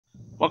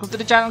Welcome to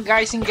the channel,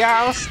 guys and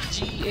gals.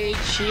 GH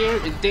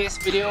here. In this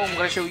video, I'm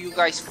gonna show you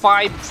guys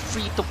 5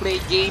 free-to-play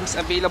games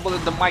available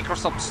in the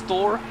Microsoft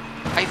Store.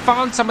 I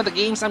found some of the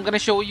games I'm gonna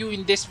show you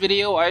in this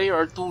video a year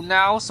or two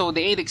now, so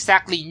they ain't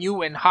exactly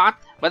new and hot,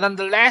 but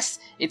nonetheless,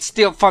 it's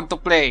still fun to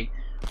play.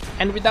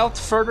 And without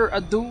further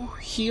ado,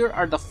 here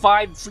are the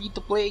 5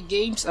 free-to-play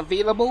games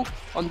available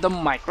on the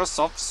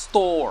Microsoft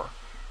Store.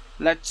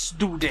 Let's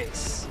do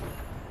this.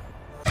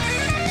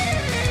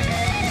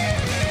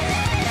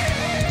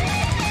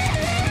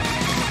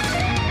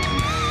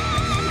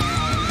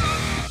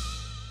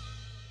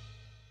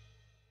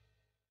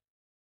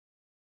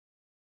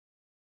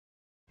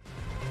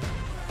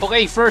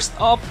 Okay, first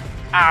up,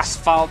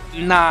 Asphalt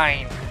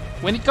 9.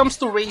 When it comes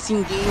to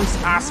racing games,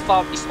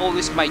 Asphalt is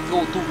always my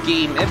go-to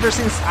game. Ever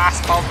since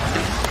Asphalt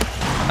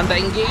 3 on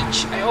the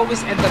Engage, I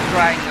always end up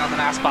trying out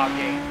an Asphalt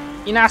game.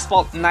 In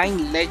Asphalt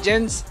 9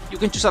 Legends, you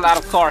can choose a lot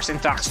of cars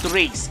and tracks to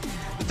race.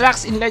 The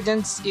tracks in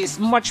Legends is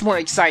much more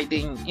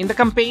exciting. In the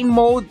campaign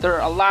mode, there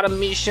are a lot of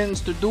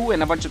missions to do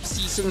and a bunch of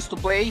seasons to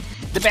play.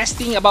 The best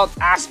thing about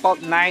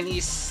Asphalt 9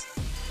 is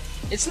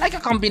it's like a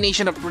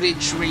combination of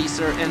Ridge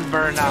Racer and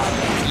Burnout.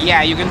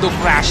 Yeah, you can do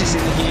crashes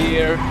in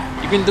here,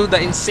 you can do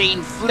the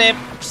insane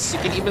flips, you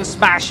can even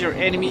smash your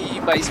enemy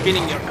by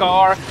spinning your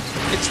car.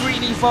 It's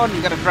really fun,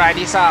 you gotta try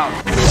this out.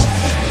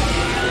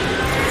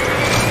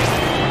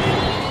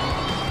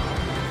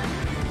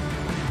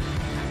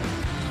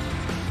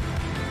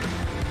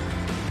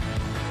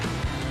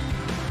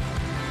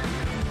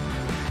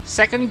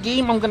 Second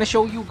game I'm gonna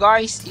show you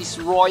guys is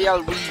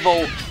Royal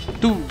Revolt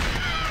 2.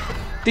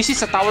 This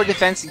is a tower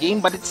defense game,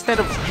 but instead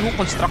of you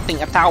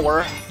constructing a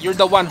tower, you're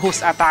the one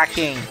who's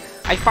attacking.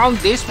 I found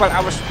this while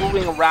I was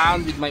screwing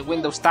around with my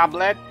Windows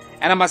tablet,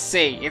 and I must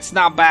say, it's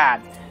not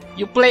bad.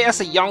 You play as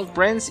a young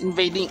prince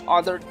invading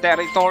other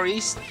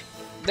territories.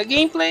 The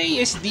gameplay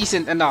is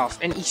decent enough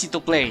and easy to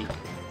play,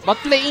 but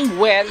playing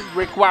well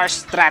requires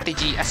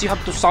strategy as you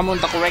have to summon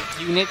the correct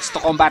units to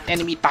combat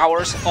enemy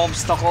towers,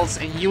 obstacles,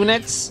 and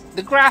units.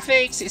 The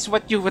graphics is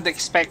what you would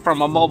expect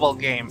from a mobile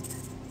game,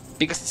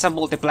 because it's a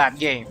multi-plat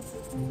game.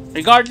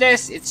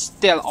 Regardless, it's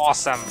still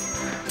awesome.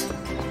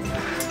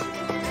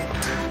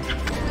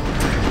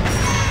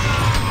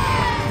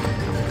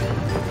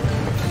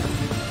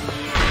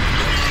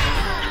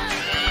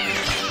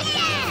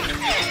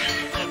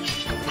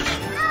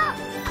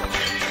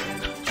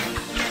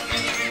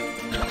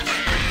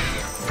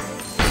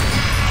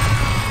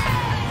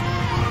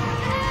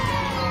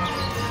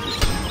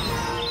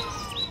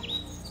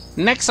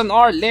 Next on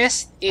our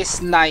list is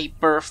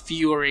Sniper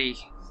Fury.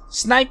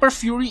 Sniper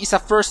Fury is a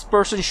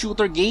first-person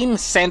shooter game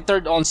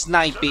centered on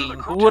sniping.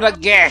 Who would have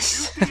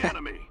guessed?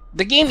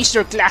 The game is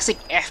your classic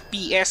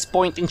FPS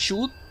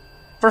point-and-shoot.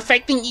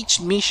 Perfecting each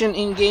mission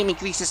in-game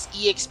increases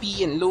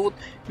EXP and loot,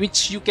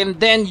 which you can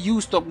then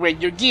use to upgrade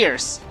your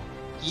gears.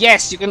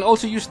 Yes, you can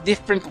also use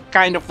different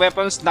kind of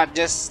weapons, not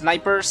just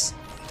snipers,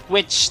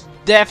 which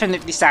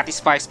definitely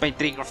satisfies my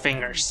trigger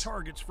fingers.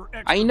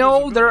 I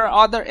know there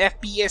are other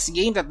FPS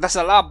games that does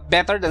a lot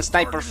better than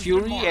Sniper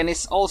Fury and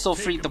is also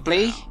free to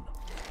play,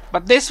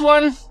 but this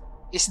one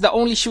is the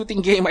only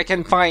shooting game I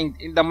can find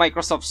in the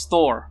Microsoft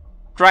Store.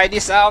 Try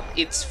this out,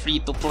 it's free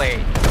to play.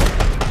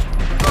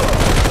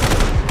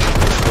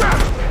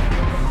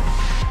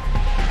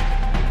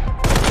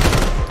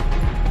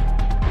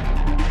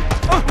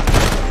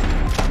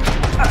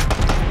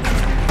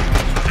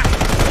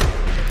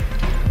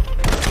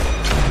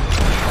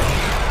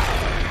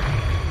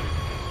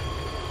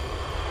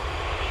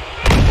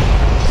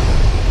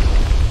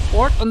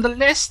 Fourth on the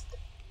list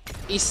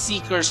is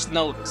Seeker's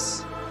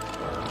Notes.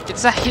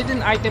 It's a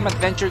hidden item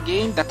adventure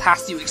game that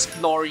has you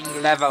exploring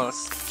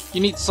levels. You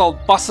need to solve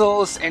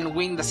puzzles and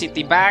win the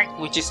city back,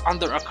 which is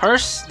under a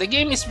curse. The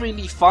game is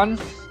really fun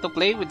to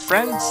play with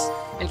friends,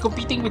 and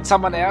competing with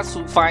someone else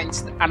who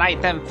finds an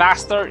item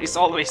faster is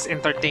always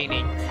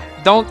entertaining.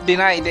 Don't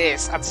deny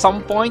this, at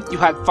some point you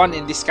had fun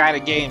in this kind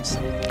of games.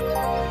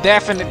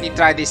 Definitely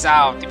try this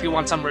out if you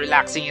want some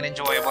relaxing and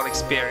enjoyable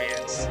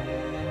experience.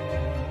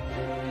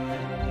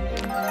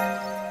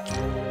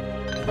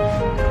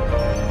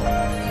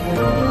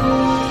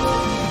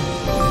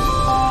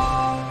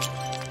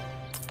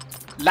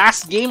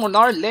 Last game on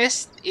our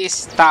list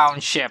is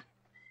Township.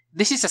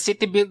 This is a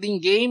city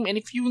building game, and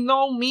if you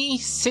know me,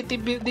 city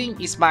building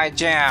is my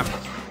jam.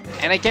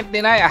 And I can't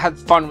deny I had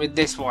fun with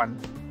this one.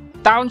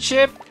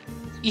 Township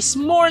is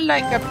more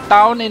like a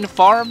town and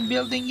farm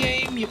building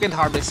game. You can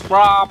harvest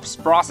crops,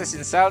 process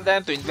and sell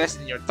them to invest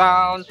in your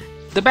town.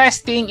 The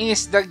best thing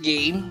is the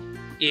game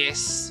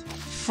is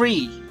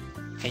free.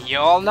 And you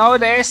all know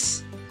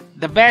this,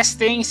 the best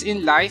things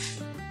in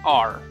life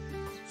are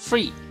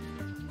free.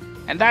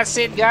 And that's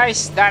it,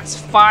 guys. That's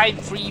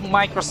 5 free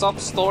Microsoft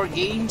Store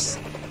games.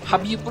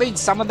 Have you played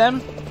some of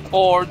them?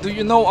 Or do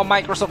you know a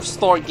Microsoft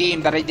Store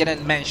game that I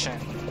didn't mention?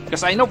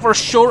 Because I know for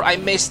sure I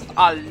missed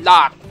a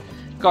lot.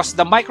 Because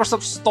the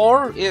Microsoft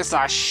Store is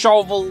a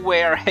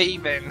shovelware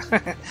haven.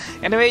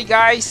 Anyway,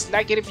 guys,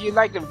 like it if you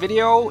like the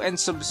video and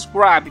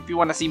subscribe if you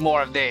want to see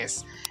more of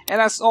this.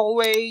 And as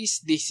always,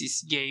 this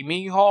is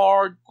Gaming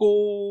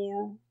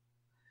Hardcore.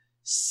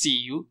 See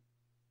you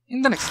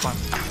in the next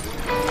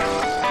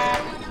one.